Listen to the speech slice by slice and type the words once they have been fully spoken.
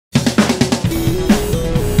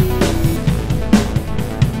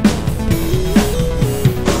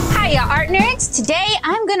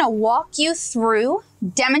gonna walk you through,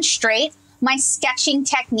 demonstrate my sketching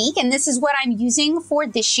technique, and this is what I'm using for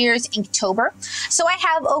this year's Inktober. So I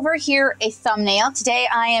have over here a thumbnail. Today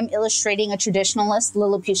I am illustrating a traditionalist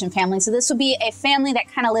Lilliputian family. So this will be a family that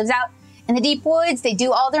kind of lives out in the deep woods. They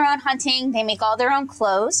do all their own hunting. They make all their own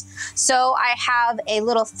clothes. So I have a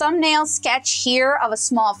little thumbnail sketch here of a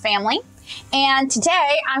small family. And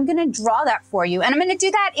today I'm gonna draw that for you. And I'm gonna do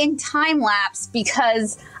that in time lapse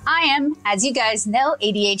because I am, as you guys know,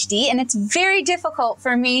 ADHD, and it's very difficult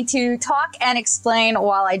for me to talk and explain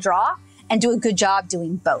while I draw and do a good job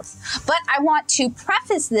doing both. But I want to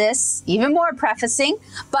preface this, even more prefacing,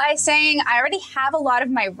 by saying I already have a lot of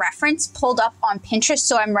my reference pulled up on Pinterest.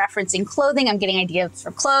 So I'm referencing clothing, I'm getting ideas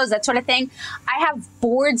for clothes, that sort of thing. I have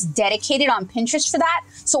boards dedicated on Pinterest for that,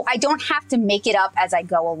 so I don't have to make it up as I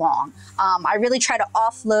go along. I really try to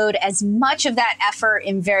offload as much of that effort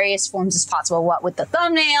in various forms as possible, what with the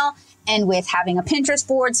thumbnail and with having a Pinterest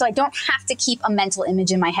board, so I don't have to keep a mental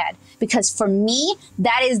image in my head. Because for me,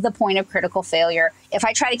 that is the point of critical failure. If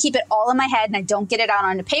I try to keep it all in my head and I don't get it out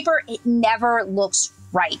onto paper, it never looks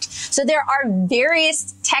right. So there are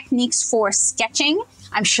various techniques for sketching.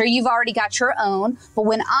 I'm sure you've already got your own, but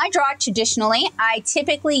when I draw traditionally, I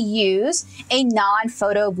typically use a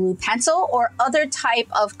non-photo blue pencil or other type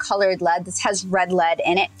of colored lead. This has red lead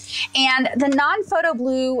in it. And the non-photo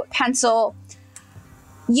blue pencil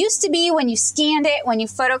used to be, when you scanned it, when you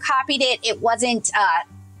photocopied it, it wasn't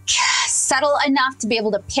subtle enough to be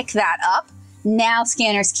able to pick that up. Now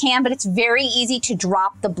scanners can, but it's very easy to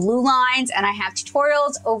drop the blue lines, and I have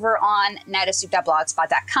tutorials over on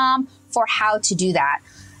nidasoup.blogspot.com for how to do that.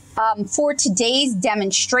 For today's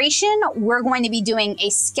demonstration, we're going to be doing a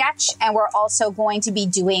sketch, and we're also going to be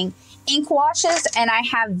doing ink washes, and I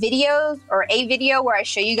have videos, or a video where I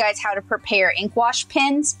show you guys how to prepare ink wash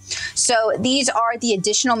pins. So these are the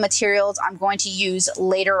additional materials I'm going to use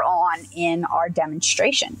later on in our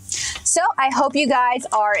demonstration. So I hope you guys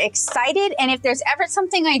are excited, and if there's ever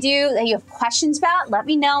something I do that you have questions about, let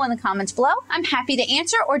me know in the comments below. I'm happy to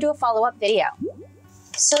answer or do a follow-up video.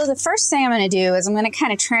 So the first thing I'm going to do is I'm going to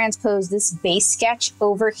kind of transpose this base sketch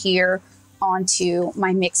over here onto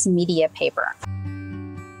my mixed media paper.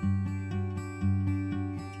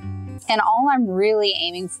 And all I'm really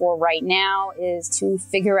aiming for right now is to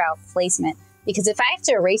figure out placement, because if I have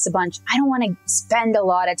to erase a bunch, I don't want to spend a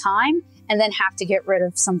lot of time and then have to get rid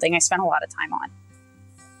of something I spent a lot of time on.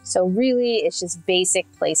 So really, it's just basic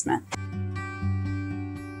placement.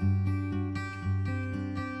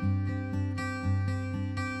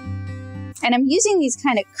 And I'm using these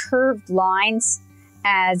kind of curved lines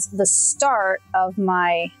as the start of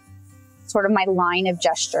my, sort of my line of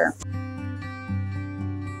gesture.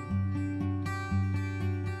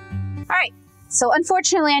 All right, so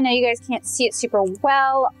unfortunately, I know you guys can't see it super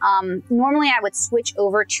well. Normally I would switch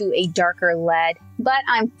over to a darker lead, but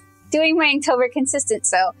I'm doing my Inktober consistent,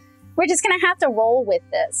 so we're just gonna have to roll with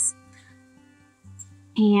this.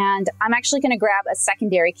 And I'm actually gonna grab a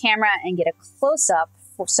secondary camera and get a close-up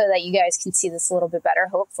so that you guys can see this a little bit better,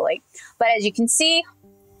 hopefully. But as you can see,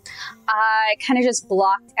 I kind of just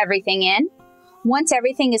blocked everything in. Once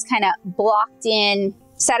everything is kind of blocked in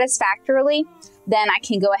satisfactorily, then I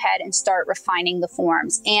can go ahead and start refining the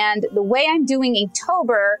forms. And the way I'm doing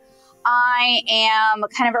Inktober, I am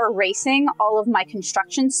kind of erasing all of my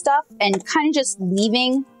construction stuff and kind of just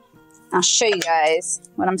leaving, I'll show you guys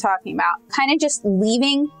what I'm talking about, kind of just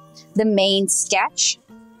leaving the main sketch,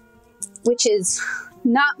 which is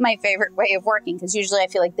not my favorite way of working, because usually I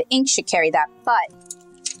feel like the ink should carry that, but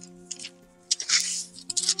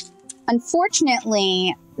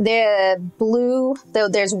unfortunately, the blue, though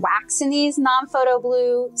there's wax in these non-photo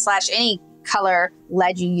blue / any color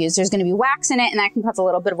lead you use, there's going to be wax in it, and that can cause a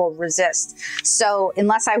little bit of a resist. So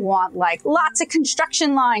unless I want like lots of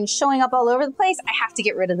construction lines showing up all over the place, I have to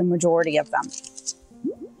get rid of the majority of them.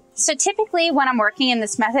 So typically when I'm working in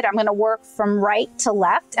this method, I'm going to work from right to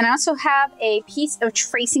left, and I also have a piece of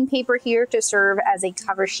tracing paper here to serve as a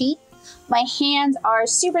cover sheet. My hands are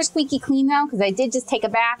super squeaky clean now because I did just take a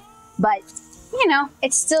bath, but you know,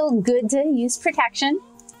 it's still good to use protection.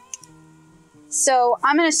 So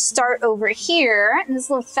I'm going to start over here, and this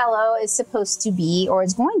little fellow is supposed to be, or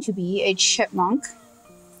is going to be, a chipmunk,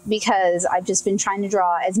 because I've just been trying to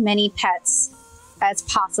draw as many pets as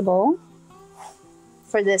possible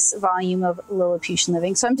for this volume of Lilliputian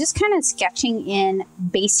living. So I'm just kind of sketching in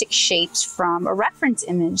basic shapes from a reference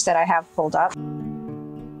image that I have pulled up.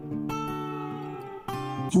 And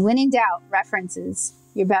when in doubt, reference is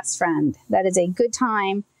your best friend. That is a good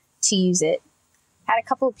time to use it. Had a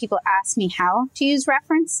couple of people ask me how to use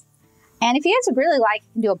reference. And if you guys would really like,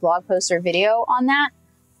 you can do a blog post or video on that.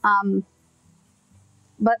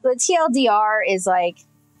 But the TLDR is like,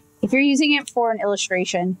 if you're using it for an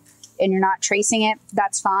illustration and you're not tracing it,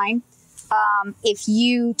 that's fine. If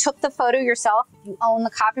you took the photo yourself, you own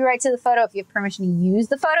the copyright to the photo. If you have permission to use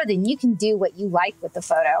the photo, then you can do what you like with the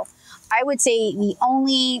photo. I would say the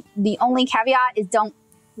only caveat is don't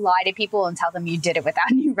lie to people and tell them you did it without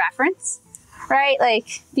any reference, right?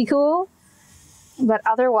 Like, be cool. But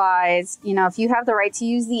otherwise, you know, if you have the right to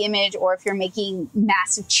use the image, or if you're making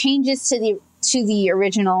massive changes to the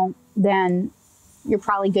original, then you're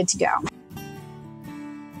probably good to go.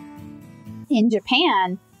 In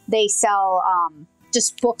Japan, they sell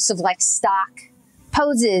just books of like stock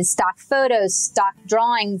poses, stock photos, stock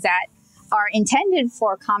drawings that are intended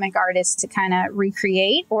for comic artists to kind of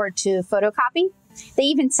recreate or to photocopy. They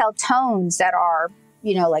even sell tones that are,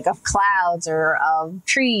 you know, like of clouds or of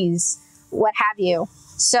trees, what have you.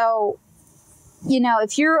 So, you know,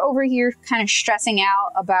 if you're over here kind of stressing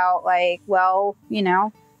out about like, well, you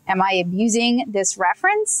know, am I abusing this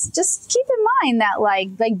reference? Just keep in mind that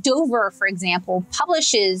like Dover, for example,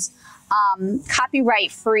 publishes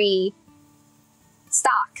copyright-free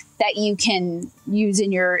stock that you can use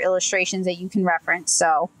in your illustrations that you can reference.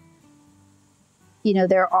 So, you know,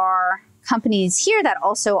 there are companies here that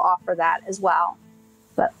also offer that as well.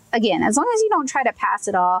 But again, as long as you don't try to pass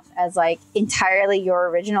it off as like entirely your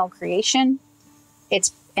original creation,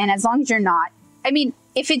 and as long as you're not, I mean,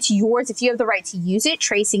 if it's yours, if you have the right to use it,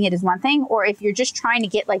 tracing it is one thing. Or if you're just trying to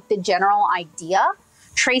get like the general idea,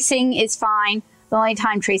 tracing is fine. The only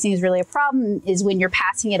time tracing is really a problem is when you're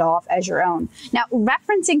passing it off as your own. Now,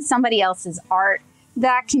 referencing somebody else's art,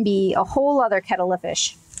 that can be a whole other kettle of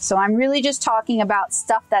fish. So I'm really just talking about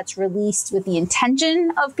stuff that's released with the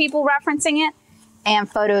intention of people referencing it and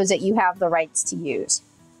photos that you have the rights to use.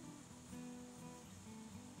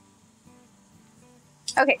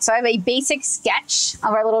 Okay, so I have a basic sketch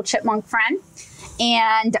of our little chipmunk friend.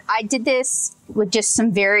 And I did this with just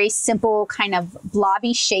some very simple kind of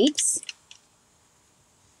blobby shapes.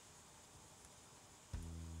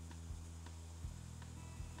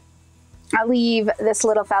 I'll leave this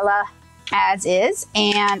little fella as is.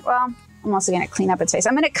 And, well, I'm also going to clean up its face.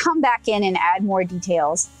 I'm going to come back in and add more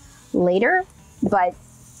details later. But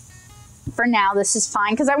for now, this is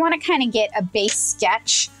fine because I want to kind of get a base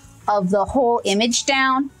sketch of the whole image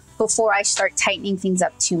down before I start tightening things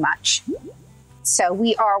up too much. So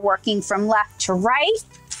we are working from left to right.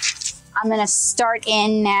 I'm going to start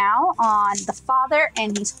in now on the father,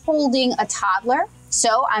 and he's holding a toddler.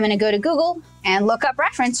 So I'm going to go to Google and look up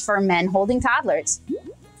reference for men holding toddlers.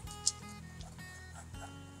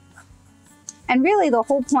 And really the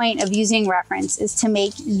whole point of using reference is to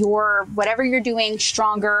make your, whatever you're doing,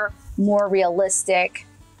 stronger, more realistic,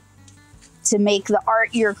 to make the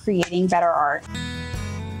art you're creating better art.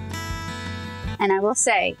 And I will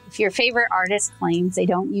say, if your favorite artist claims they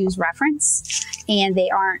don't use reference and they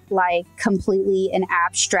aren't like completely an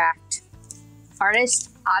abstract artist,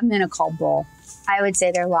 I'm gonna call bull. I would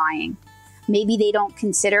say they're lying. Maybe they don't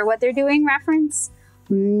consider what they're doing reference.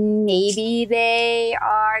 Maybe they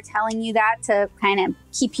are telling you that to kind of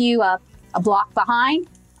keep you a block behind,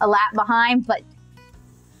 a lap behind, but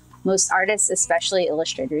most artists, especially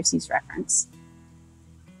illustrators, use reference.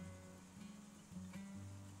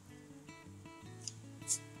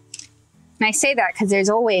 And I say that because there's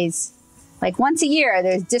always, like once a year,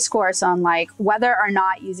 there's discourse on like whether or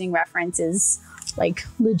not using reference is like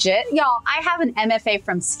legit. Y'all, I have an MFA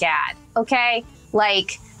from SCAD, okay?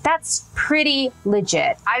 Like that's pretty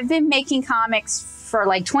legit. I've been making comics for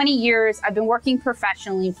like 20 years. I've been working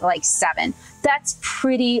professionally for like 7. That's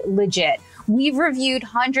pretty legit. We've reviewed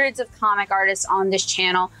hundreds of comic artists on this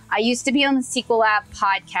channel. I used to be on the Sequel Lab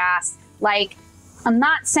podcast. Like, I'm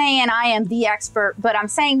not saying I am the expert, but I'm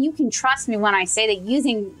saying you can trust me when I say that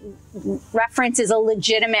using reference is a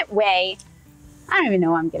legitimate way. I don't even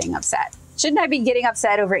know why I'm getting upset. Shouldn't I be getting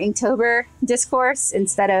upset over Inktober discourse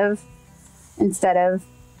instead of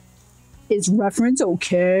is reference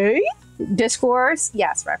okay? Discourse?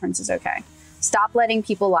 Yes, reference is okay. Stop letting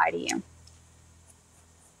people lie to you.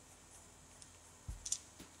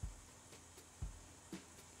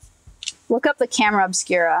 Look up the camera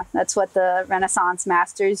obscura. That's what the Renaissance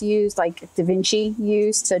masters used, like Da Vinci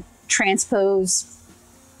used to transpose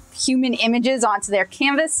human images onto their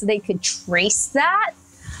canvas so they could trace that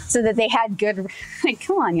so that they had good, like,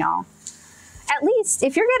 come on, y'all. At least,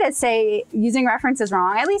 if you're gonna say using reference is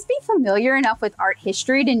wrong, at least be familiar enough with art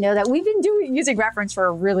history to know that we've been using reference for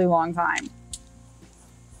a really long time.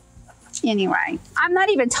 Anyway, I'm not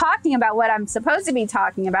even talking about what I'm supposed to be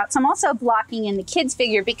talking about. So I'm also blocking in the kid's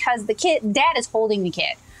figure because the dad is holding the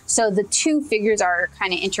kid. So the two figures are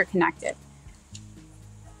kind of interconnected.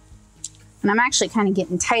 And I'm actually kind of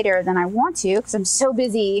getting tighter than I want to because I'm so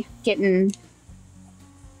busy catching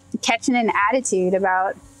an attitude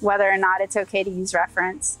about whether or not it's okay to use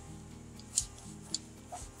reference.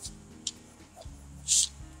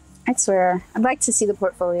 I swear, I'd like to see the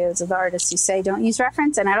portfolios of the artists who say don't use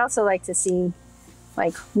reference, and I'd also like to see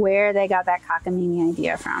like where they got that cockamamie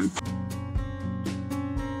idea from.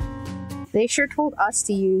 They sure told us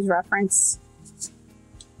to use reference.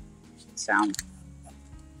 So,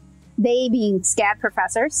 they being SCAD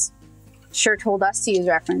professors sure told us to use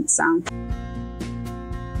reference. I've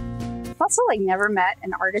also like never met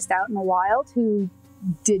an artist out in the wild who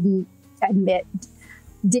didn't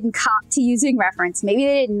cop to using reference. Maybe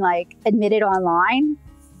they didn't like admit it online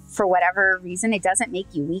for whatever reason. It doesn't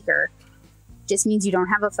make you weaker. It just means you don't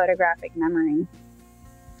have a photographic memory.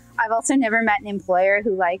 I've also never met an employer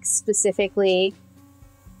who like specifically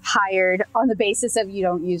hired on the basis of you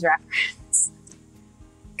don't use reference.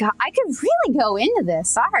 God, I could really go into this,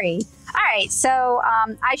 sorry. All right, so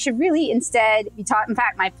I should really instead be taught, in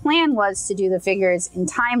fact, my plan was to do the figures in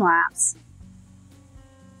time lapse.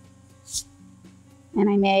 And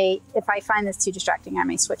I may, if I find this too distracting, I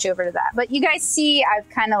may switch over to that. But you guys see, I've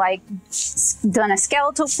kind of like done a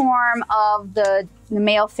skeletal form of the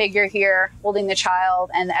male figure here holding the child.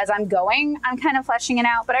 And as I'm going, I'm kind of fleshing it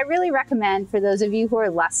out. But I really recommend for those of you who are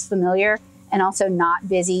less familiar and also not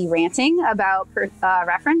busy ranting about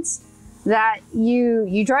reference, that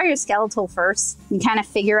you draw your skeletal first. You kind of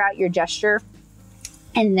figure out your gesture.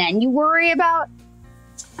 And then you worry about,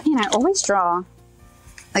 I always draw.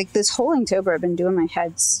 Like this whole Inktober, I've been doing my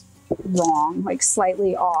heads wrong, like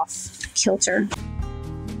slightly off kilter.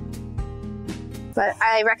 But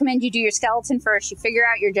I recommend you do your skeleton first, you figure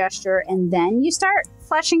out your gesture, and then you start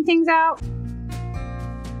fleshing things out.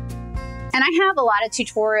 And I have a lot of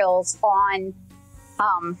tutorials on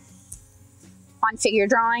figure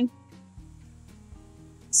drawing.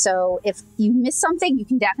 So if you miss something, you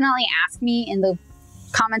can definitely ask me in the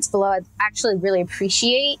comments below. I'd actually really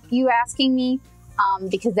appreciate you asking me.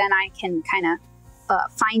 Because then I can kind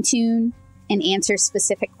of fine tune and answer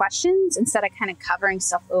specific questions instead of kind of covering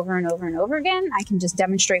stuff over and over and over again. I can just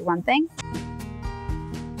demonstrate one thing.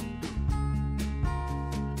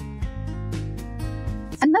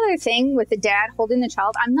 Another thing with the dad holding the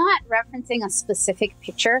child, I'm not referencing a specific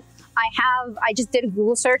picture. I just did a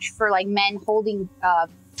Google search for like men holding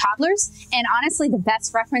toddlers. And honestly, the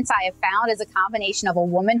best reference I have found is a combination of a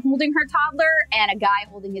woman holding her toddler and a guy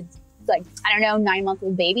holding his, like, I don't know,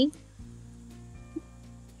 9-month-old baby.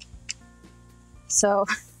 So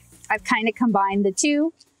I've kind of combined the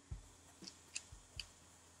two.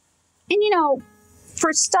 And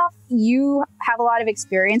for stuff you have a lot of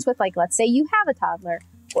experience with, like let's say you have a toddler,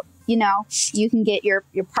 you can get your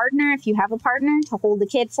partner, if you have a partner, to hold the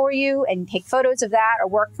kid for you and take photos of that or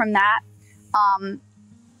work from that.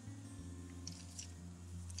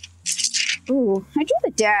 Ooh, I drew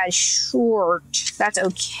the dad short. That's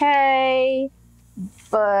okay.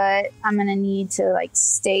 But I'm gonna need to like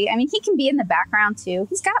stay. I mean, he can be in the background too.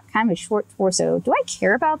 He's got kind of a short torso. Do I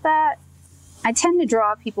care about that? I tend to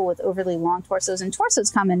draw people with overly long torsos, and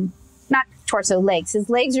torsos come in, not torso, legs. His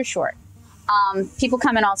legs are short. People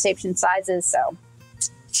come in all shapes and sizes, so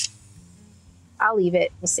I'll leave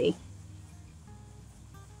it. We'll see.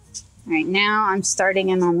 All right, now I'm starting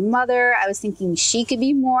in on the mother. I was thinking she could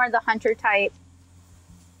be more the hunter type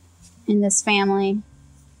in this family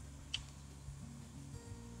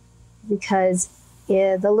because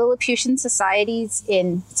the Lilliputian societies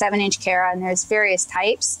in 7-inch Kara, and there's various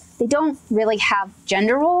types, they don't really have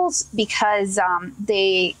gender roles because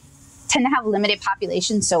they tend to have limited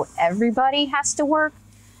populations, so everybody has to work.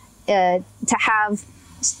 To have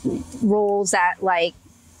roles that like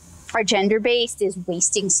are gender-based is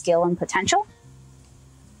wasting skill and potential.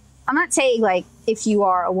 I'm not saying like if you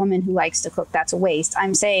are a woman who likes to cook, that's a waste.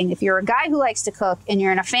 I'm saying if you're a guy who likes to cook and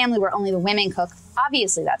you're in a family where only the women cook,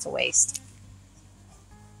 obviously that's a waste.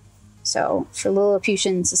 So for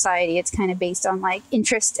Lilliputian society, it's kind of based on like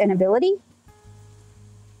interest and ability.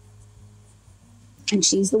 And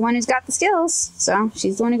she's the one who's got the skills, so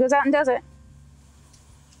she's the one who goes out and does it.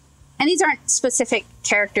 And these aren't specific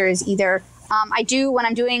characters either. I do, when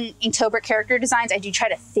I'm doing Inktober character designs, I do try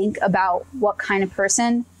to think about what kind of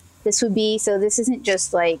person this would be. So this isn't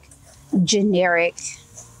just like generic.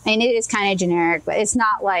 I mean, it is kind of generic, but it's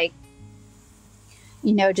not like,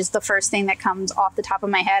 just the first thing that comes off the top of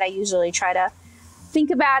my head. I usually try to think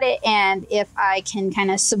about it. And if I can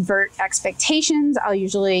kind of subvert expectations, I'll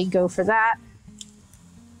usually go for that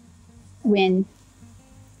when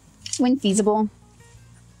feasible.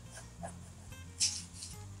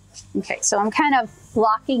 Okay, so I'm kind of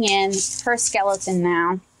blocking in her skeleton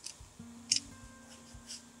now.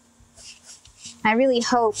 I really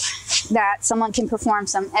hope that someone can perform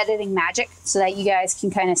some editing magic so that you guys can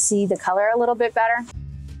kind of see the color a little bit better.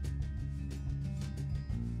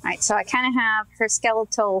 All right, so I kind of have her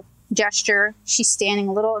skeletal gesture. She's standing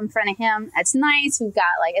a little in front of him. That's nice. We've got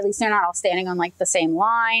like, at least they're not all standing on like the same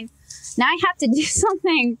line. Now I have to do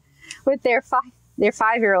something with their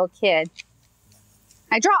 5-year-old kid.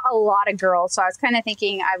 I draw a lot of girls, so I was kind of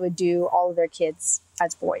thinking I would do all of their kids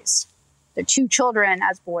as boys. Their 2 children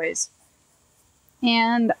as boys.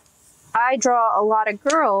 And I draw a lot of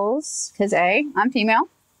girls because I'm female.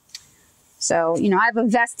 So, you know, I have a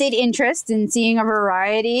vested interest in seeing a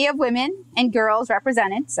variety of women and girls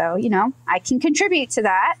represented. So, you know, I can contribute to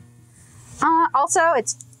that. Also,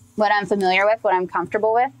 it's what I'm familiar with, what I'm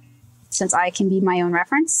comfortable with, since I can be my own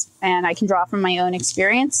reference and I can draw from my own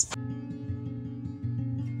experience. I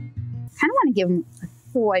kind of want to give him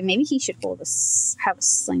a toy. Maybe he should have a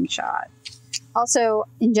slingshot. Also,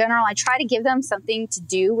 in general, I try to give them something to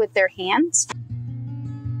do with their hands.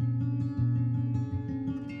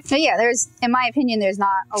 So yeah, in my opinion, there's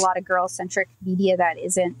not a lot of girl-centric media that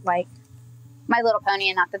isn't like My Little Pony,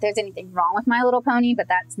 and not that there's anything wrong with My Little Pony, but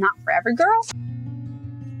that's not for every girl.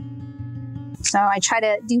 So I try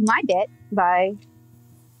to do my bit by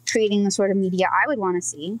creating the sort of media I would want to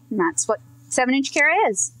see, and that's what 7-inch Kara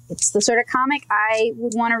is. It's the sort of comic I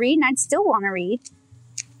would want to read, and I'd still want to read.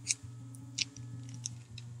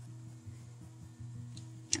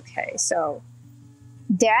 Okay, so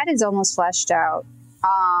Dad is almost fleshed out.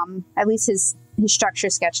 At least his structure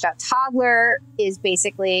sketched out. Toddler is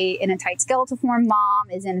basically in a tight skeletal form. Mom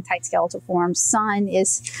is in a tight skeletal form. Son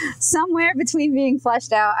is somewhere between being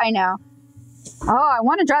fleshed out. I know. Oh, I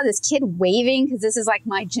want to draw this kid waving because this is like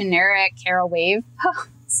my generic Kara wave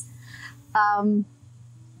pose.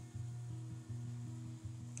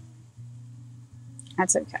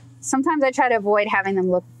 That's okay. Sometimes I try to avoid having them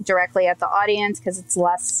look directly at the audience because it's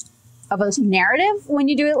less of a narrative when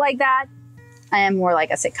you do it like that. I am more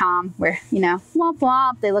like a sitcom where, you know, womp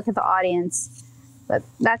womp, they look at the audience, but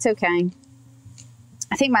that's okay.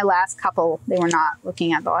 I think my last couple, they were not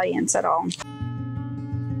looking at the audience at all.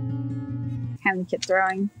 Having the kid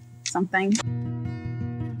throwing something. This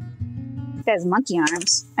guy has monkey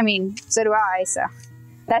arms. I mean, so do I, so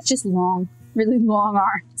that's just long, really long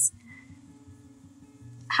arms.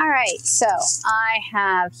 All right, so I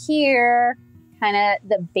have here kind of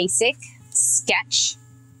the basic sketch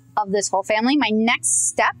of this whole family. My next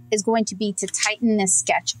step is going to be to tighten this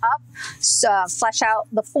sketch up, so flesh out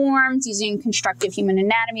the forms using constructive human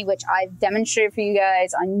anatomy, which I've demonstrated for you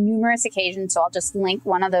guys on numerous occasions, so I'll just link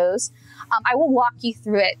one of those. I will walk you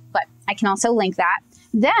through it, but I can also link that.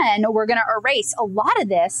 Then we're going to erase a lot of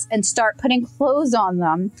this and start putting clothes on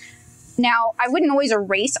them. Now, I wouldn't always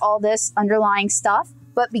erase all this underlying stuff,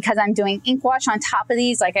 but because I'm doing ink wash on top of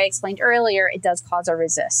these, like I explained earlier, it does cause a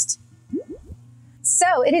resist.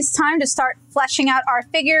 So it is time to start fleshing out our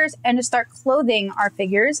figures and to start clothing our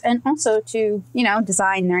figures, and also to, you know,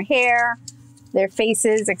 design their hair, their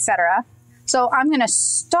faces, etc. So I'm going to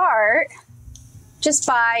start just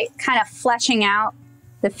by kind of fleshing out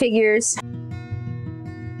the figures.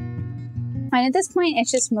 And at this point,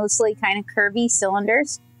 it's just mostly kind of curvy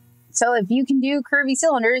cylinders. So if you can do curvy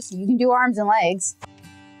cylinders, you can do arms and legs.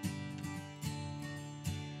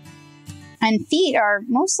 And feet are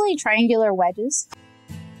mostly triangular wedges.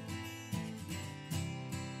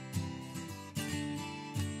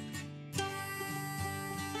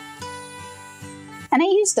 And I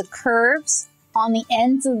use the curves on the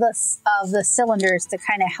ends of the cylinders to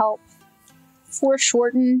kind of help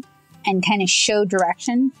foreshorten and kind of show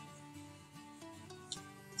direction.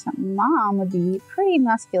 So Mom would be pretty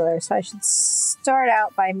muscular, so I should start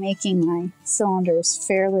out by making my cylinders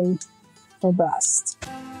fairly robust.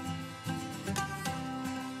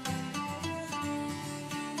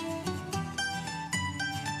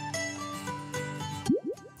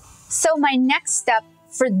 So my next step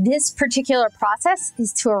for this particular process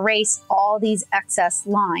is to erase all these excess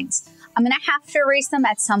lines. I'm going to have to erase them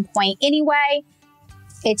at some point anyway.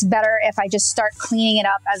 It's better if I just start cleaning it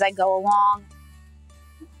up as I go along.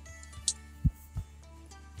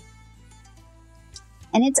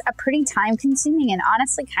 And it's a pretty time-consuming and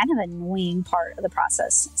honestly kind of annoying part of the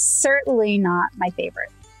process. Certainly not my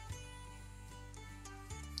favorite.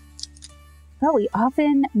 But we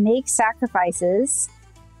often make sacrifices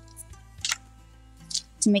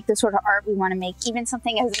to make the sort of art we want to make, even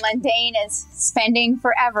something as mundane as spending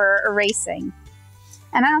forever erasing.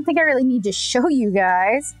 And I don't think I really need to show you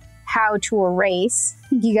guys how to erase. I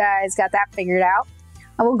think you guys got that figured out.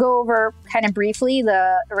 I will go over kind of briefly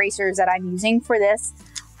the erasers that I'm using for this.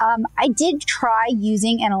 I did try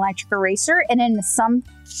using an electric eraser, and in some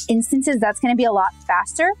instances that's going to be a lot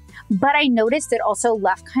faster, but I noticed it also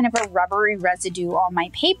left kind of a rubbery residue on my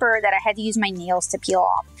paper that I had to use my nails to peel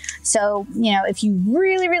off. So, you know, if you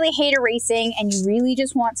really, really hate erasing and you really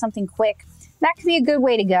just want something quick, that could be a good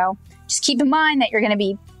way to go. Just keep in mind that you're going to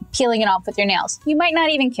be peeling it off with your nails. You might not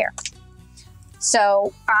even care.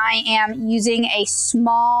 So I am using a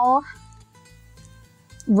small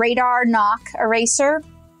radar knock eraser.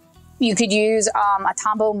 You could use a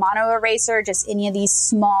Tombow mono eraser, just any of these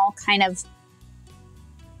small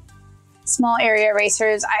area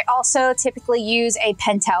erasers. I also typically use a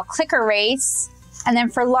Pentel click erase. And then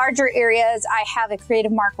for larger areas, I have a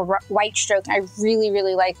Creative Mark White Stroke. I really,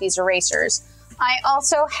 really like these erasers. I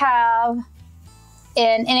also have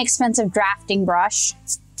an inexpensive drafting brush.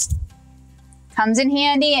 Comes in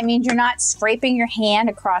handy. It means you're not scraping your hand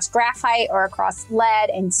across graphite or across lead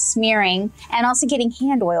and smearing, and also getting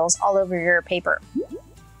hand oils all over your paper.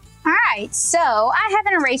 All right, so I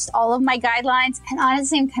haven't erased all of my guidelines, and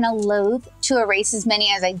honestly, I'm kind of loath to erase as many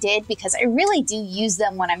as I did because I really do use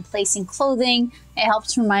them when I'm placing clothing. It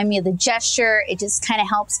helps remind me of the gesture. It just kind of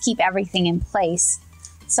helps keep everything in place.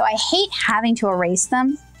 So I hate having to erase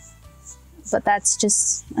them, but that's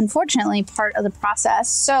just unfortunately part of the process.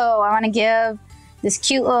 So I want to give this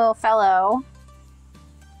cute little fellow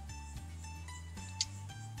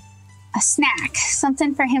a snack,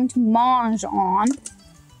 something for him to mange on.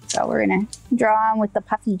 So we're gonna draw him with the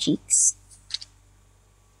puffy cheeks.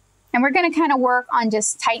 And we're gonna kind of work on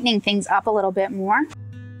just tightening things up a little bit more.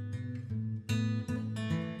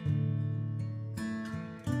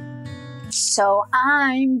 So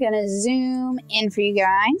I'm gonna zoom in for you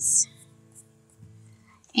guys.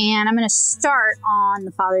 And I'm going to start on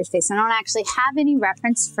the father's face. I don't actually have any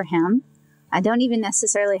reference for him. I don't even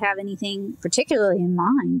necessarily have anything particularly in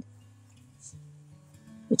mind,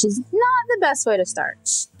 which is not the best way to start.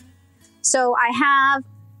 So I have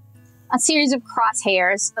a series of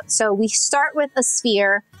crosshairs. So we start with a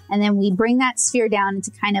sphere, and then we bring that sphere down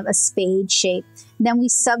into kind of a spade shape. Then we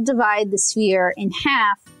subdivide the sphere in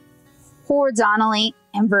half horizontally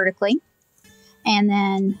and vertically. And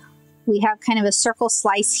then we have kind of a circle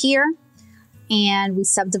slice here, and we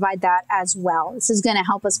subdivide that as well. This is going to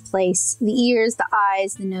help us place the ears, the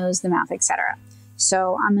eyes, the nose, the mouth, etc.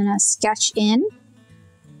 So I'm going to sketch in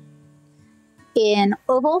an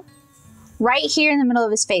oval right here in the middle of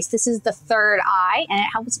his face. This is the third eye, and it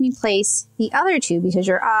helps me place the other two because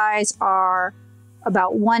your eyes are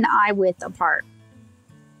about one eye width apart.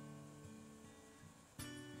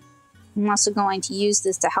 I'm also going to use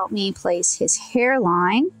this to help me place his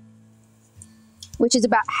hairline, which is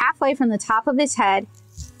about halfway from the top of his head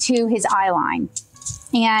to his eye line.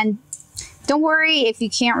 And don't worry if you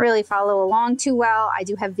can't really follow along too well. I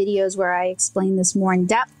do have videos where I explain this more in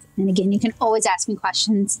depth. And again, you can always ask me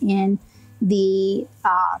questions in the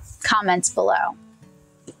comments below.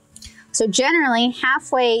 So generally,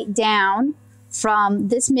 halfway down from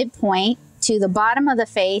this midpoint to the bottom of the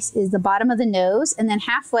face is the bottom of the nose. And then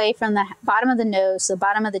halfway from the bottom of the nose to the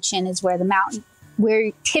bottom of the chin is where the mouth,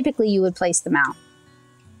 where typically you would place the mouth.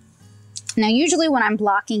 Now, usually when I'm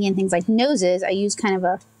blocking in things like noses, I use kind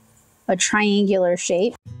of a triangular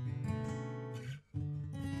shape.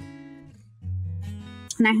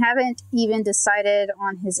 And I haven't even decided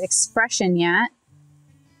on his expression yet.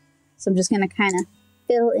 So I'm just going to kind of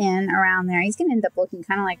fill in around there. He's going to end up looking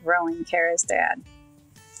kind of like Rowan, Kara's dad.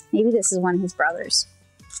 Maybe this is one of his brothers.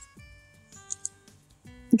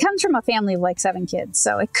 He comes from a family of like 7 kids,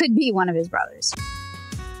 so it could be one of his brothers.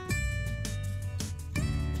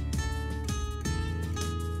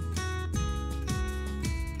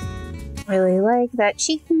 Really like that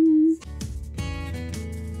cheekbone.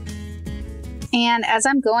 And as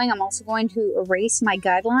I'm going, I'm also going to erase my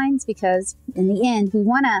guidelines because in the end, we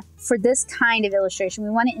want to, for this kind of illustration, we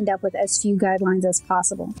want to end up with as few guidelines as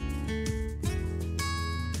possible.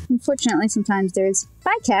 Unfortunately, sometimes there's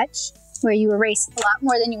bycatch where you erase a lot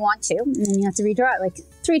more than you want to, and then you have to redraw it like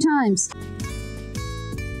 3 times.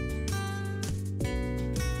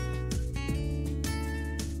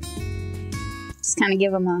 Just kind of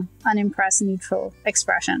give them an unimpressed neutral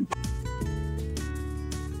expression.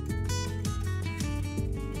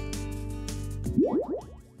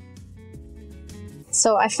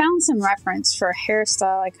 So I found some reference for a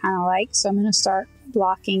hairstyle I kind of like, so I'm going to start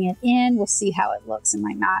blocking it in. We'll see how it looks. It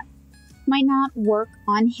might not work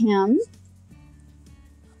on him,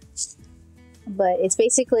 but it's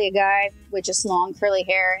basically a guy with just long curly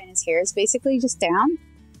hair, and his hair is basically just down,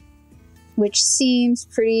 which seems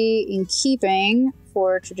pretty in keeping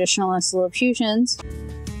for traditionalist Lilliputians.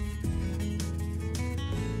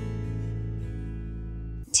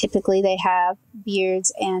 Typically they have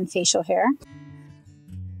beards and facial hair.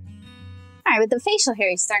 All right, with the facial hair,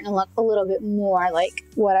 he's starting to look a little bit more like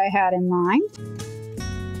what I had in mind.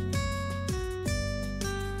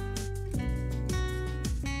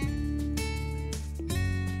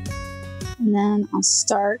 And then I'll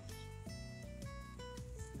start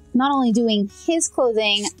not only doing his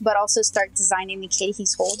clothing, but also start designing the kid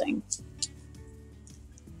he's holding,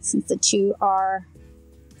 since the two are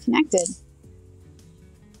connected.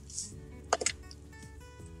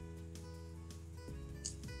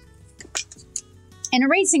 And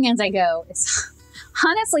erasing as I go is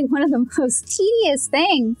honestly one of the most tedious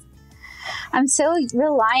things. I'm so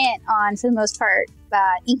reliant on, for the most part,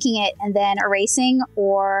 inking it and then erasing,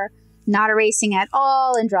 or not erasing at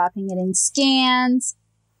all and dropping it in scans.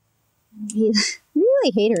 I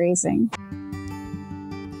really hate erasing.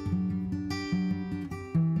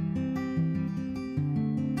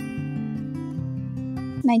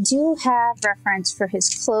 And I do have reference for his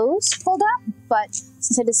clothes pulled up, but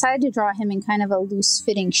since I decided to draw him in kind of a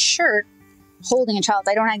loose-fitting shirt holding a child,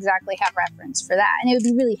 I don't exactly have reference for that. And it would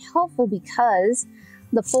be really helpful because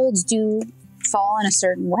the folds do fall in a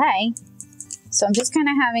certain way. So I'm just kind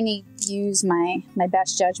of having to use my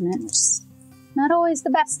best judgment, which is not always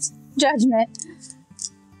the best judgment,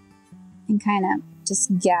 and kind of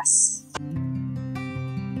just guess.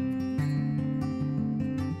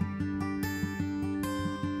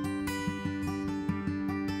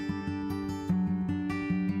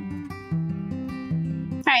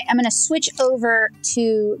 All right, I'm going to switch over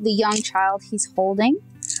to the young child he's holding.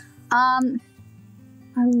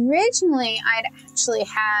 Originally, I'd actually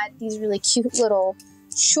had these really cute little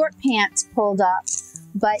short pants pulled up,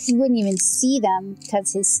 but you wouldn't even see them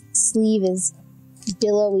because his sleeve is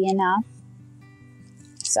billowy enough.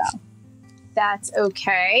 So that's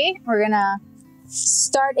okay. We're going to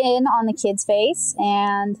start in on the kid's face,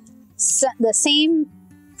 and the same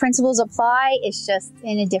principles apply. It's just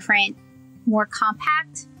in a different, more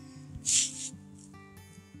compact.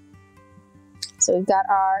 So we've got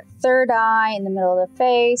our third eye in the middle of the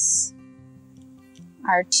face,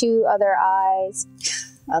 our two other eyes,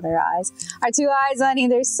 our two eyes on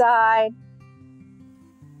either side.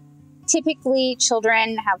 Typically,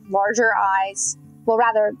 children have larger eyes. Well,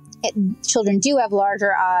 rather, children do have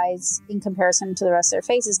larger eyes in comparison to the rest of their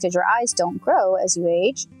faces because your eyes don't grow as you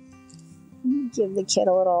age. Give the kid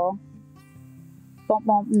a little bump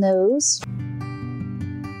bump nose.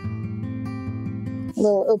 A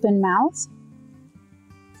little open mouth.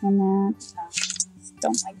 And then,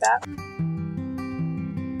 don't like that.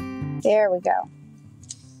 There we go.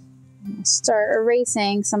 I'll start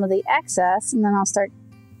erasing some of the excess, and then I'll start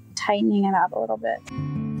tightening it up a little bit.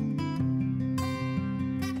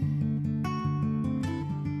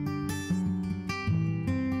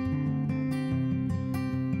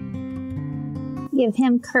 Give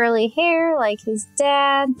him curly hair like his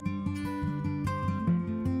dad.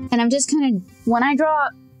 And I'm just kind of, when I draw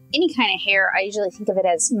any kind of hair, I usually think of it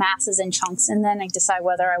as masses and chunks, and then I decide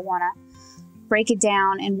whether I want to break it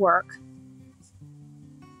down and work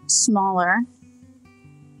smaller.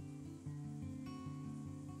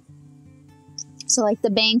 So like the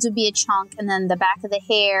bangs would be a chunk, and then the back of the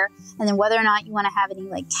hair, and then whether or not you want to have any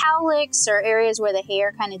like cowlicks or areas where the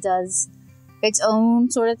hair kind of does its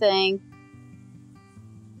own sort of thing.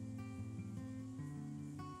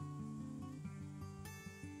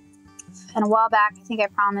 And a while back, I think I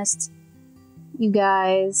promised you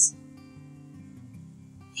guys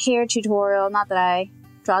hair tutorial. Not that I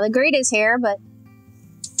draw the greatest hair, but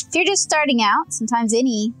if you're just starting out, sometimes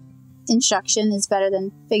any instruction is better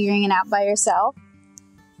than figuring it out by yourself.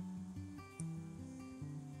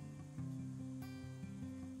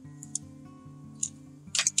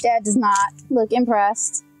 Dad does not look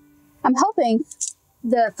impressed. I'm hoping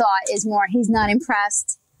the thought is more he's not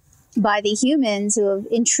impressed by the humans who have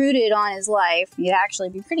intruded on his life. He'd actually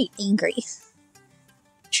be pretty angry.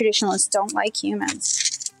 Traditionalists don't like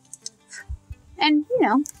humans. And, you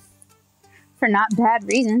know, for not bad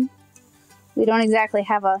reason. We don't exactly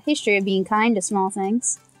have a history of being kind to small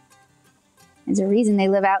things. There's a reason they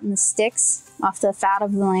live out in the sticks, off the fat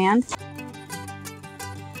of the land.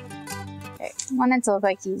 Okay, I want it to look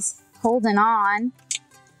like he's holding on.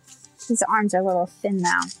 His arms are a little thin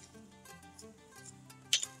now.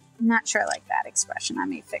 I'm not sure I like that expression. I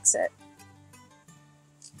may fix it.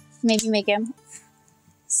 Maybe make him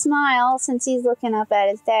smile since he's looking up at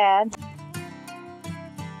his dad.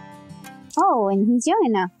 Oh, and he's young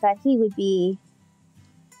enough that he would be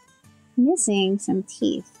missing some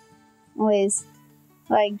teeth. Always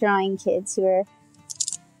like drawing kids who are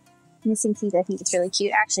missing teeth. I think it's really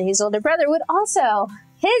cute. Actually, his older brother would also.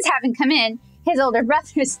 His haven't come in. his older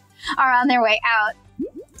brothers are on their way out.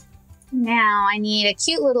 Now I need a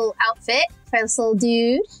cute little outfit for this little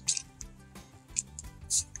dude.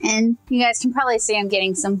 And you guys can probably see I'm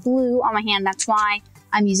getting some blue on my hand. That's why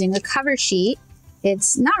I'm using a cover sheet.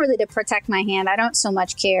 It's not really to protect my hand. I don't so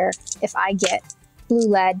much care if I get blue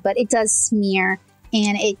lead, but it does smear,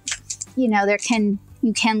 and it, you know,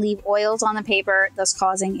 you can leave oils on the paper, thus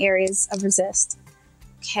causing areas of resist.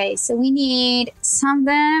 Okay, so we need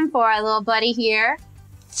something for our little buddy here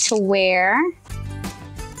to wear.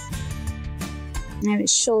 I have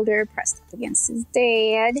his shoulder pressed up against his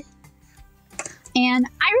dad. And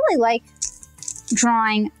I really like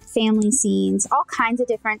drawing family scenes, all kinds of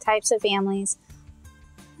different types of families.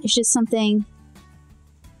 It's just something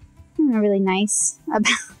really nice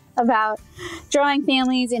about drawing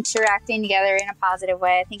families interacting together in a positive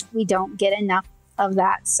way. I think we don't get enough of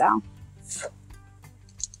that, so.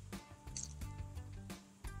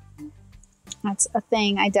 That's a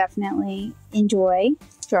thing I definitely enjoy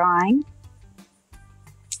drawing.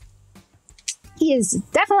 He is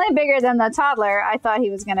definitely bigger than the toddler I thought he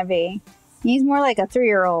was going to be. He's more like a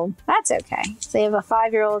 3-year-old. That's okay. So they have a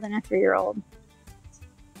 5-year-old and a 3-year-old.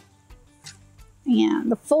 Yeah,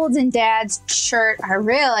 the folds in Dad's shirt are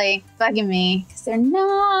really bugging me because they're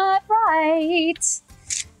not right.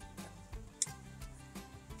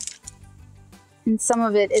 And some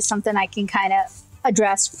of it is something I can kind of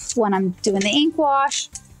address when I'm doing the ink wash.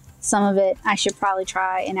 Some of it I should probably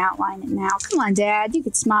try and outline it now. Come on, Dad, you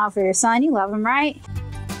could smile for your son. You love him, right?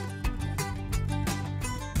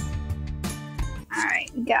 All right,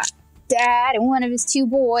 we got Dad and one of his 2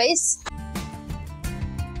 boys.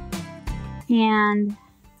 And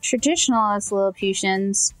traditionalist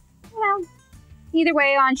Lilliputians, well, either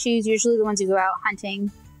way on shoes, usually the ones who go out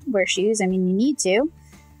hunting wear shoes. I mean, you need to.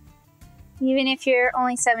 Even if you're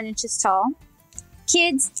only 7 inches tall.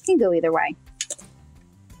 Kids can go either way.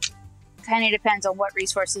 Kind of depends on what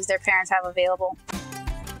resources their parents have available.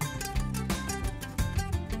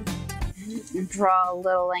 Draw a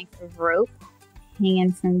little length of rope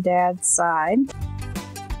hanging from Dad's side.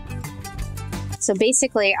 So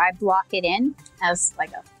basically I block it in as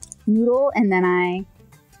like a noodle, and then I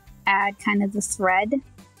add kind of the thread.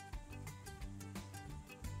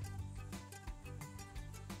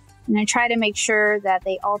 And I try to make sure that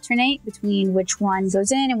they alternate between which one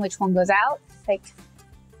goes in and which one goes out. Like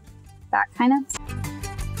that kind of.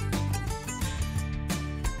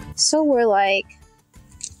 So we're like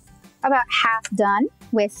about half done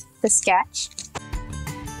with the sketch.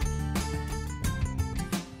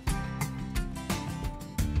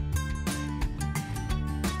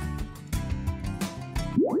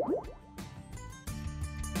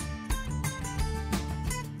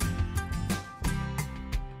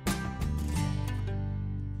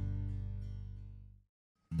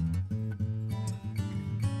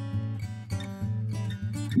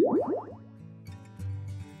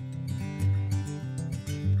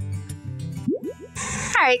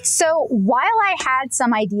 All right, so while I had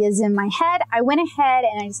some ideas in my head, I went ahead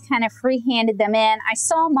and I just kind of free-handed them in. I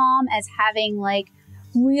saw Mom as having like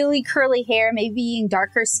really curly hair, maybe being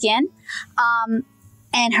darker skin,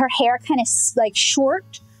 and her hair kind of like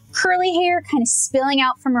short, curly hair kind of spilling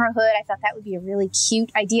out from her hood. I thought that would be a really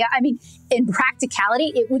cute idea. I mean, in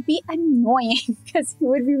practicality, it would be annoying because it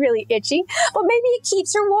would be really itchy, but maybe it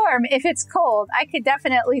keeps her warm if it's cold. I could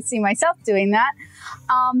definitely see myself doing that.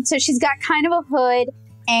 So she's got kind of a hood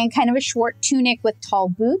and kind of a short tunic with tall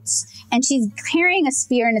boots, and she's carrying a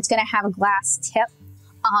spear, and it's going to have a glass tip,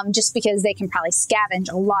 just because they can probably scavenge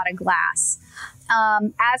a lot of glass.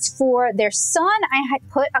 As for their son, I had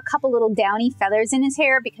put a couple little downy feathers in his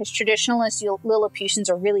hair because traditionalist Lilliputians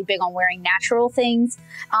are really big on wearing natural things.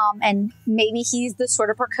 And maybe he's the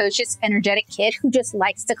sort of precocious, energetic kid who just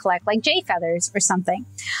likes to collect like jay feathers or something.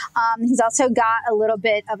 He's also got a little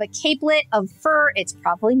bit of a capelet of fur. It's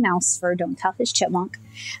probably mouse fur, don't tell his chipmunk.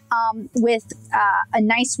 With a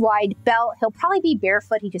nice wide belt. He'll probably be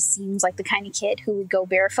barefoot. He just seems like the kind of kid who would go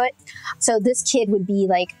barefoot. So this kid would be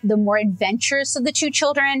like the more adventurous of the 2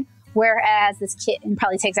 children, whereas this kid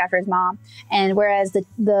probably takes after his mom, and whereas the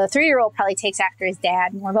 3-year-old probably takes after his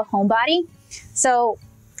dad, more of a homebody. So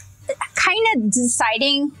kind of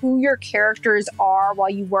deciding who your characters are while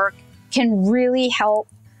you work can really help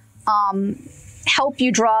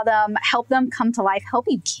you draw them, help them come to life, help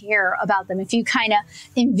you care about them. If you kind of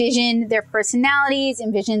envision their personalities,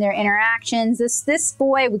 envision their interactions, this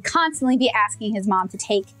boy would constantly be asking his mom to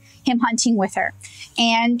take him hunting with her.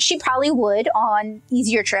 And she probably would on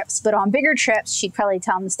easier trips, but on bigger trips, she'd probably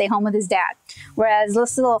tell him to stay home with his dad. Whereas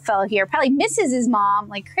this little fellow here probably misses his mom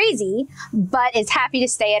like crazy, but is happy to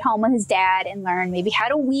stay at home with his dad and learn maybe how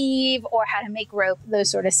to weave or how to make rope,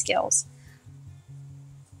 those sort of skills.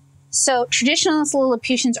 So traditionalist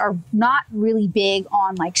Lilliputians are not really big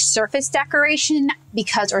on like surface decoration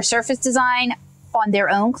or surface design on their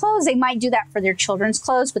own clothes. They might do that for their children's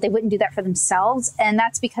clothes, but they wouldn't do that for themselves. And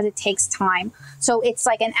that's because it takes time. So it's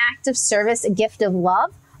like an act of service, a gift of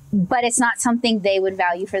love, but it's not something they would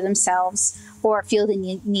value for themselves or feel they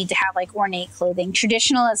need to have like ornate clothing.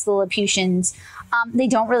 Traditionalist Lilliputians, they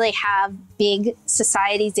don't really have big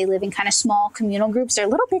societies. They live in kind of small communal groups. They're a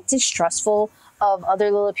little bit distrustful of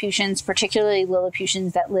other Lilliputians, particularly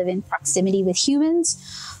Lilliputians that live in proximity with humans.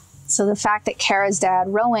 So the fact that Kara's dad,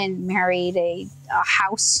 Rowan, married a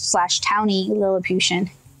house/townie Lilliputian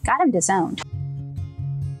got him disowned.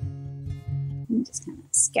 I'm just kind of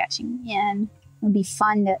sketching in. It would be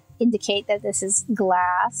fun to indicate that this is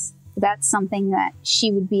glass. That's something that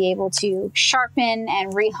she would be able to sharpen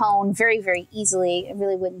and rehone very, very easily. It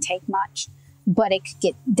really wouldn't take much, but it could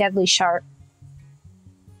get deadly sharp.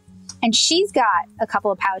 And she's got a couple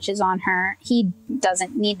of pouches on her. He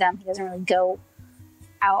doesn't need them. He doesn't really go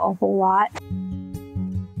out a whole lot.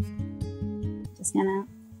 Just gonna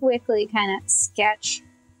quickly kind of sketch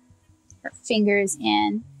her fingers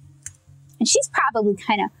in. And she's probably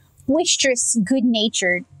kind of boisterous,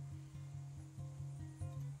 good-natured.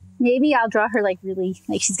 Maybe I'll draw her like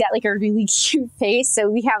she's got like a really cute face. So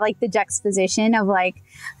we have like the juxtaposition of like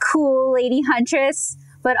cool lady huntress,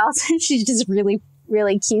 but also she's just really,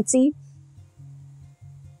 really cutesy.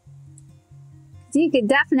 So you could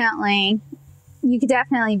definitely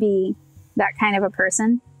be that kind of a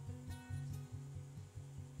person.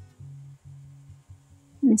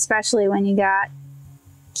 And especially when you got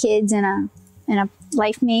kids and a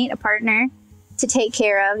life mate, a partner to take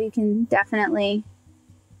care of, you can definitely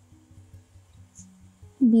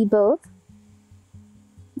be both.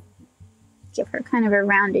 Give her kind of a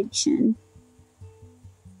rounded chin.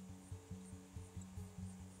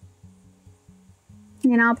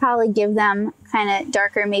 And I'll probably give them kind of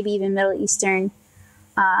darker, maybe even Middle Eastern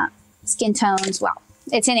skin tones. Well,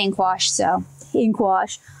 it's an ink wash, so ink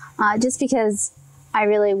wash. Just because I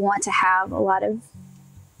really want to have a lot of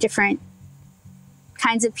different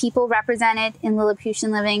kinds of people represented in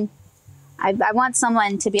Lilliputian living. I want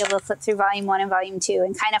someone to be able to flip through Volume 1 and Volume 2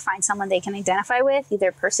 and kind of find someone they can identify with,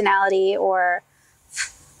 either personality or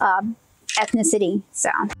ethnicity. So.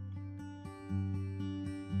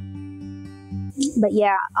 But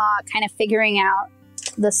yeah, kind of figuring out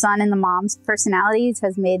the son and the mom's personalities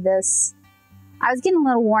has made this. I was getting a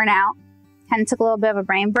little worn out, kind of took a little bit of a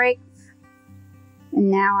brain break, and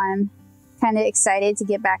now I'm kind of excited to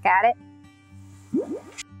get back at it.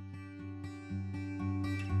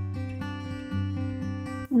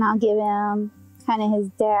 And I'll give him kind of his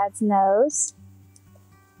dad's nose.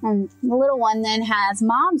 And the little one then has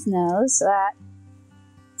mom's nose, so that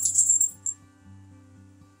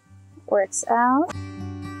works out.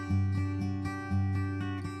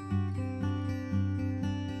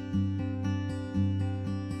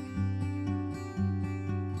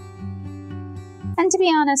 And to be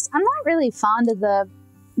honest, I'm not really fond of the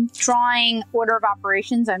drawing order of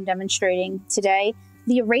operations I'm demonstrating today.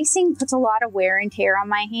 The erasing puts a lot of wear and tear on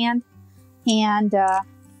my hand. And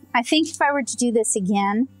I think if I were to do this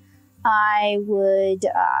again, I would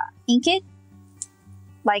ink it,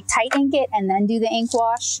 like tight ink it, and then do the ink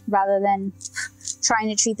wash rather than trying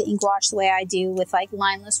to treat the ink wash the way I do with like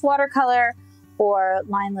lineless watercolor or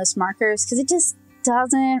lineless markers, because it just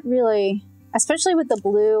doesn't really, especially with the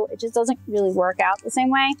blue, it just doesn't really work out the same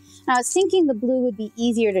way. And I was thinking the blue would be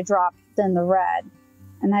easier to drop than the red,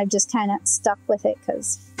 and I've just kind of stuck with it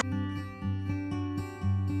because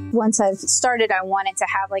once I've started, I want it to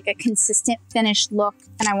have like a consistent finished look,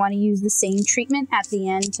 and I want to use the same treatment at the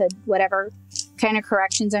end to whatever kind of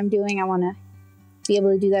corrections I'm doing. I want to be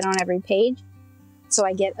able to do that on every page so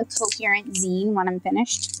I get a coherent zine when I'm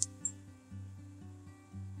finished.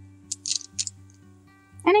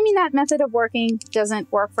 And I mean, that method of working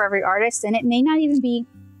doesn't work for every artist, and it may not even be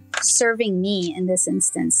serving me in this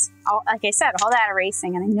instance. Like I said, all that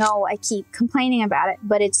erasing, and I know I keep complaining about it,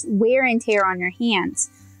 but it's wear and tear on your hands.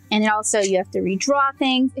 And it also, you have to redraw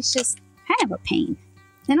things. It's just kind of a pain.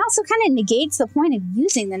 And also kind of negates the point of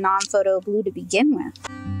using the non-photo blue to begin with.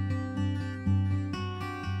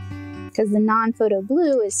 Because the non-photo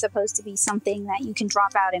blue is supposed to be something that you can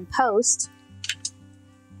drop out in post,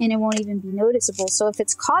 and it won't even be noticeable. So if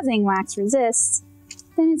it's causing wax resist,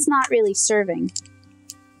 then it's not really serving.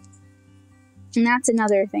 And that's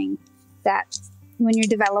another thing, that when you're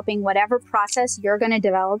developing whatever process you're going to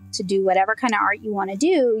develop to do whatever kind of art you want to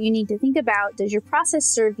do, you need to think about, does your process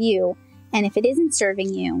serve you? And if it isn't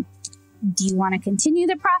serving you, do you want to continue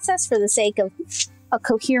the process for the sake of a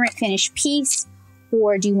coherent finished piece,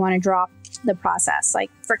 or do you want to drop the process?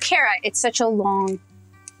 Like for Kara, it's such a long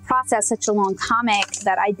process, such a long comic,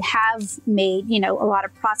 that I have made, you know, a lot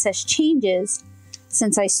of process changes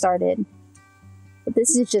since I started. But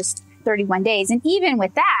this is just 31 days. And even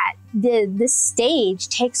with that, this stage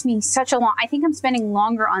takes me such a long, I think I'm spending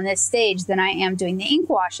longer on this stage than I am doing the ink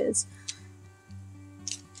washes.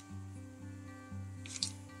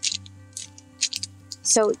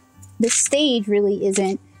 So this stage really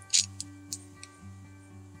isn't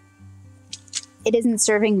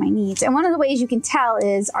serving my needs. And one of the ways you can tell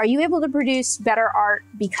is, are you able to produce better art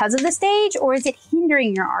because of the stage, or is it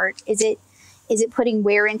hindering your art? Is it putting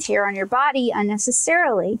wear and tear on your body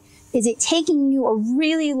unnecessarily? Is it taking you a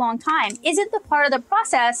really long time? Is it the part of the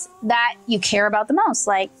process that you care about the most?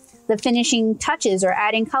 Like the finishing touches or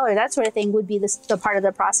adding color, that sort of thing would be the part of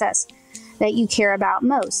the process that you care about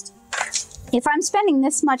most. If I'm spending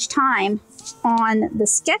this much time on the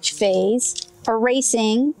sketch phase,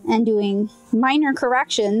 erasing and doing minor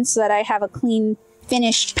corrections so that I have a clean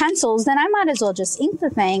finished pencils, then I might as well just ink the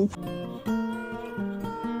thing.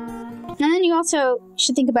 And then you also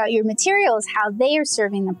should think about your materials, how they are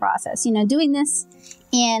serving the process. You know, doing this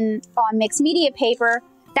on mixed media paper,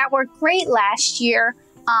 that worked great last year,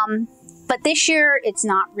 but this year it's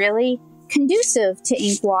not really conducive to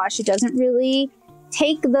ink wash. It doesn't really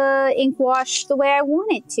take the ink wash the way I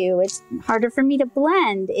want it to. It's harder for me to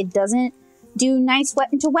blend. It doesn't do nice wet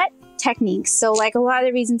into wet techniques. So like a lot of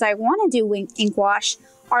the reasons I want to do ink wash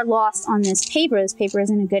are lost on this paper. This paper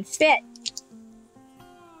isn't a good fit.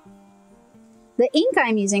 The ink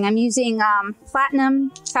I'm using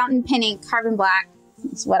Platinum Fountain Pen Ink Carbon Black.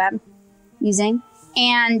 That's what I'm using.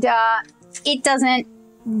 And it doesn't,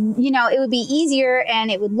 you know, it would be easier and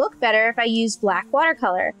it would look better if I used black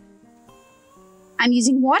watercolor. I'm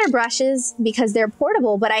using water brushes because they're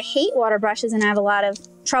portable, but I hate water brushes and I have a lot of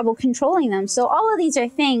trouble controlling them. So all of these are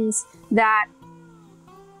things that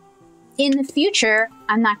in the future,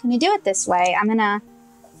 I'm not going to do it this way. I'm going to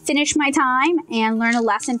finish my time and learn a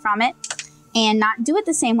lesson from it and not do it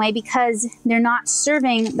the same way, because they're not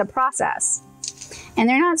serving the process and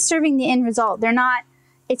they're not serving the end result.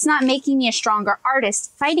 It's not making me a stronger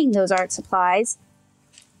artist fighting those art supplies.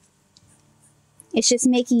 It's just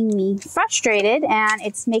making me frustrated and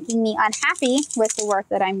it's making me unhappy with the work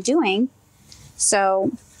that I'm doing.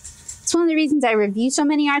 So it's one of the reasons I review so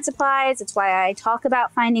many art supplies. It's why I talk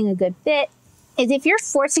about finding a good fit, is if you're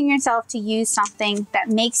forcing yourself to use something that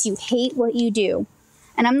makes you hate what you do.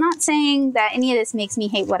 And I'm not saying that any of this makes me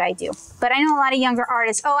hate what I do, but I know a lot of younger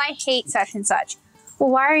artists, oh, I hate such and such. Well,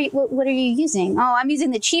 what are you using? Oh, I'm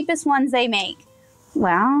using the cheapest ones they make.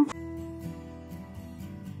 Well,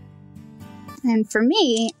 and for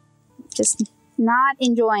me, just not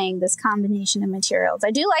enjoying this combination of materials.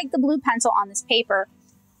 I do like the blue pencil on this paper.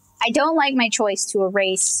 I don't like my choice to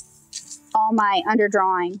erase all my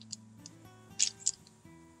underdrawing.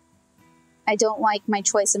 I don't like my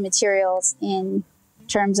choice of materials in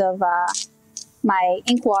terms of my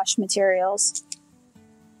ink wash materials.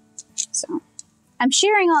 So I'm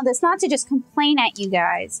sharing all this not to just complain at you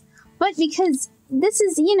guys, but because this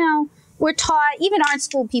is, you know, we're taught, even art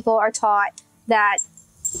school people are taught that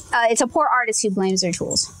it's a poor artist who blames their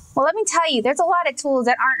tools. Well, let me tell you, there's a lot of tools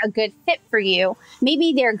that aren't a good fit for you.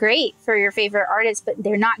 Maybe they're great for your favorite artist, but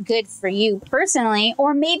they're not good for you personally.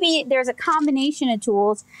 Or maybe there's a combination of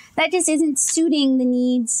tools that just isn't suiting the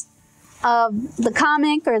needs of the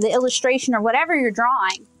comic or the illustration or whatever you're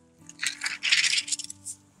drawing.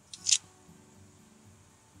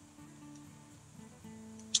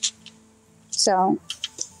 So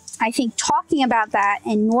I think talking about that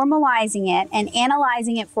and normalizing it and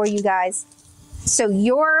analyzing it for you guys, so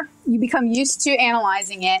you become used to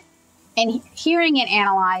analyzing it and hearing it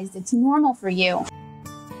analyzed, it's normal for you.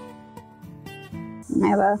 I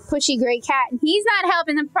have a pushy gray cat and he's not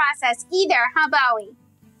helping the process either, huh, Bowie?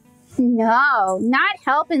 No, not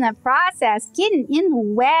helping the process, getting in the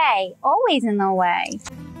way, always in the way.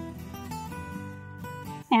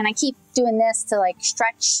 And I keep doing this to like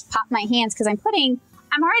pop my hands because I'm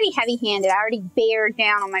already heavy-handed. I already bear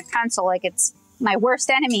down on my pencil like it's my worst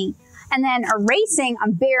enemy. And then erasing,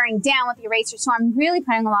 I'm bearing down with the eraser. So I'm really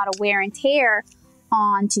putting a lot of wear and tear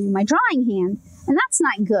onto my drawing hand. And that's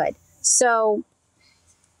not good. So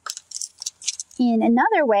in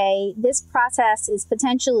another way, this process is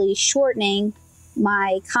potentially shortening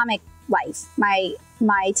my comic life. My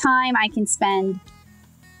time I can spend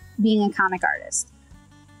being a comic artist.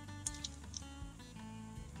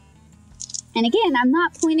 And again, I'm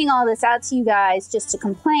not pointing all this out to you guys just to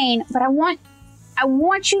complain, but I want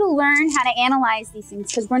you to learn how to analyze these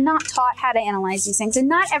things, because we're not taught how to analyze these things. And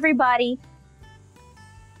not everybody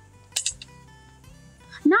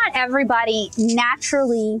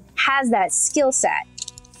naturally has that skill set.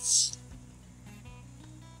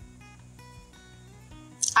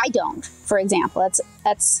 I don't, for example.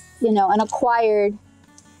 That's you know, an acquired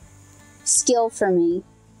skill for me.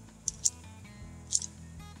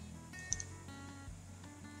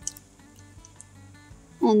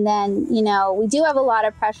 And then, you know, we do have a lot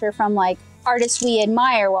of pressure from like artists we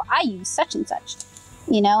admire. Well, I use such and such,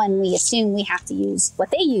 you know, and we assume we have to use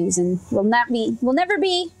what they use, and we'll never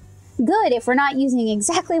be good if we're not using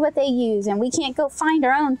exactly what they use, and we can't go find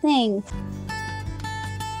our own thing.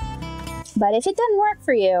 But if it doesn't work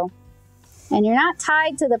for you, and you're not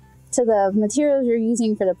tied to the materials you're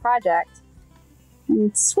using for the project,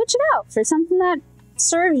 and switch it out for something that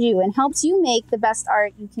serves you and helps you make the best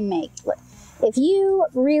art you can make. If you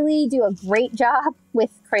really do a great job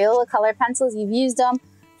with Crayola color pencils, you've used them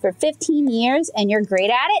for 15 years and you're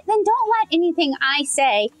great at it, then don't let anything I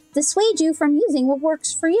say dissuade you from using what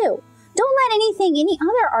works for you. Don't let anything any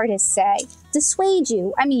other artist say dissuade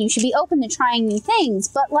you. I mean, you should be open to trying new things,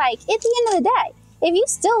 but like at the end of the day, if you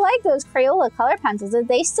still like those Crayola color pencils, if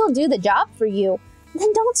they still do the job for you,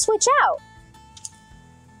 then don't switch out.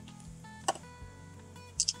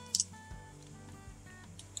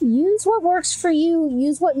 Use what works for you.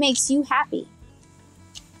 Use what makes you happy.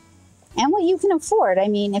 And what you can afford. I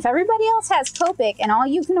mean, if everybody else has Copic and all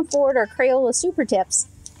you can afford are Crayola Super Tips,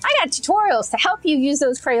 I got tutorials to help you use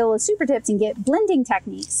those Crayola Super Tips and get blending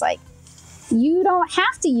techniques. Like, you don't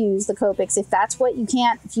have to use the Copics if that's what you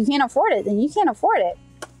can't. If you can't afford it, then you can't afford it.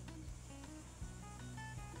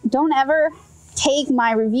 Don't ever take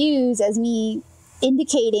my reviews as me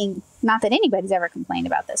indicating, not that anybody's ever complained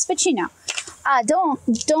about this, but you know,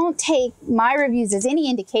 don't take my reviews as any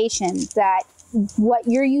indication that what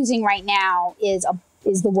you're using right now is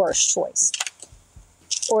the worst choice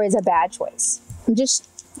or is a bad choice. I'm just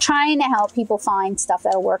trying to help people find stuff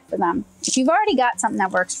that'll work for them. If you've already got something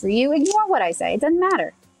that works for you, ignore what I say. It doesn't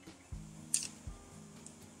matter.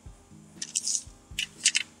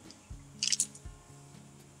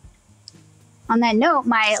 On that note,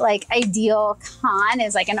 my ideal con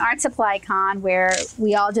is like an art supply con where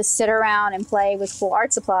we all just sit around and play with cool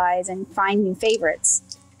art supplies and find new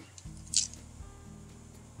favorites.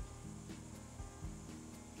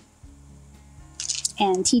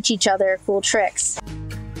 And teach each other cool tricks.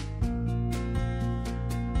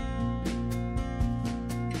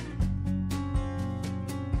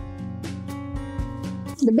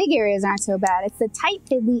 The big areas aren't so bad. It's the tight,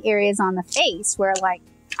 fiddly areas on the face where like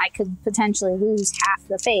I could potentially lose half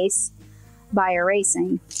the face by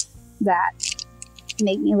erasing that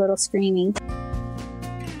make me a little screaming.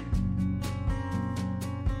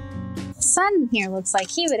 The son here looks like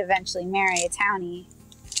he would eventually marry a townie.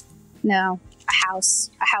 No, a house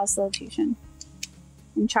Lilliputian,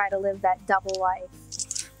 and try to live that double life.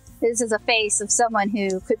 This is a face of someone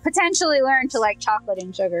who could potentially learn to like chocolate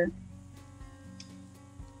and sugar.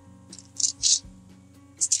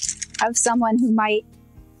 Of someone who might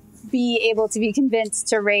be able to be convinced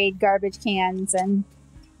to raid garbage cans and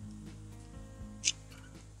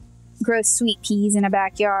grow sweet peas in a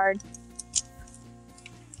backyard.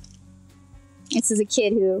 This is a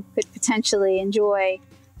kid who could potentially enjoy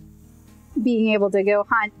being able to go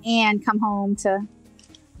hunt and come home to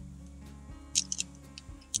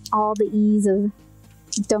all the ease of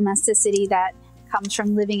domesticity that comes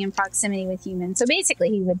from living in proximity with humans. So basically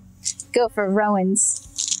he would go for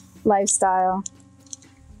Rowan's lifestyle.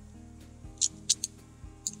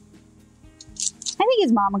 I think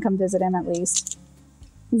his mom would come visit him at least.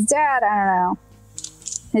 His dad, I don't know.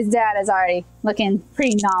 His dad is already looking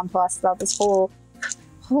pretty nonplussed about this whole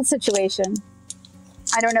situation.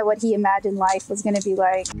 I don't know what he imagined life was going to be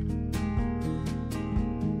like.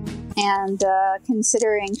 And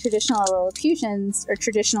considering traditional Lilliputians, or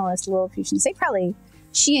traditionalist Lilliputians,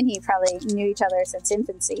 she and he probably knew each other since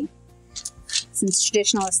infancy, since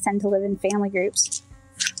traditionalists tend to live in family groups.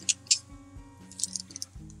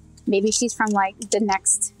 Maybe she's from like the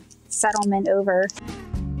next settlement over.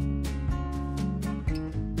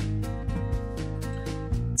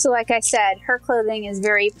 So like I said, her clothing is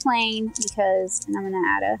very plain because, and I'm going to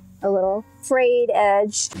add a little frayed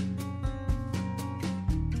edge.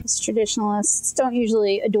 These traditionalists don't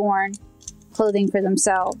usually adorn clothing for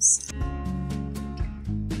themselves.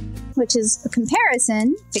 which is a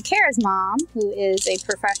comparison to Kara's mom, who is a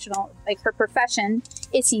professional, like her profession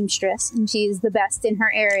is seamstress, and she's the best in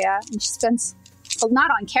her area. And she spends, well, not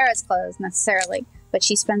on Kara's clothes necessarily, but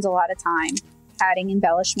she spends a lot of time adding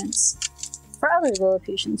embellishments for other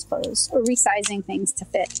Lilliputians' clothes or resizing things to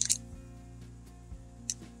fit.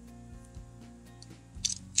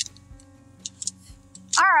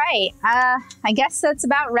 All right, I guess that's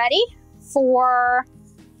about ready for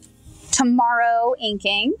tomorrow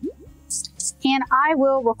inking. And I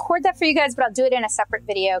will record that for you guys, but I'll do it in a separate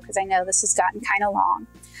video because I know this has gotten kind of long.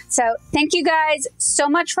 So thank you guys so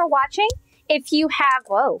much for watching. If you have,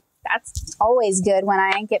 whoa, that's always good when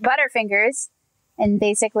I get butterfingers and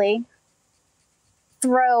basically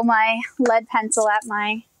throw my lead pencil at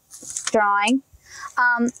my drawing.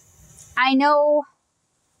 I know,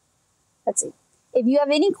 let's see, if you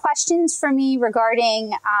have any questions for me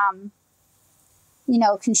regarding, you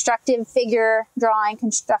know, constructive figure drawing,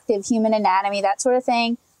 constructive human anatomy, that sort of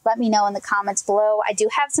thing, let me know in the comments below. I do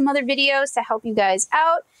have some other videos to help you guys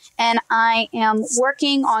out, and I am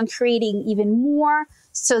working on creating even more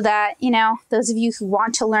so that, you know, those of you who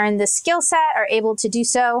want to learn this skill set are able to do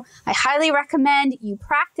so. I highly recommend you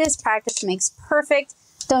practice. Practice makes perfect.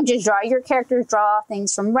 Don't just draw your characters, draw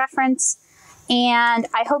things from reference. And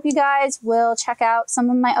I hope you guys will check out some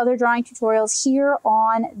of my other drawing tutorials here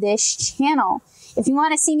on this channel. If you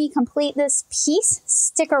want to see me complete this piece,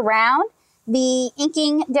 stick around. The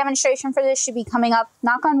inking demonstration for this should be coming up,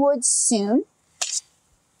 knock on wood, soon.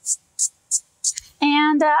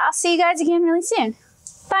 And I'll see you guys again really soon.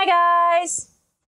 Bye, guys.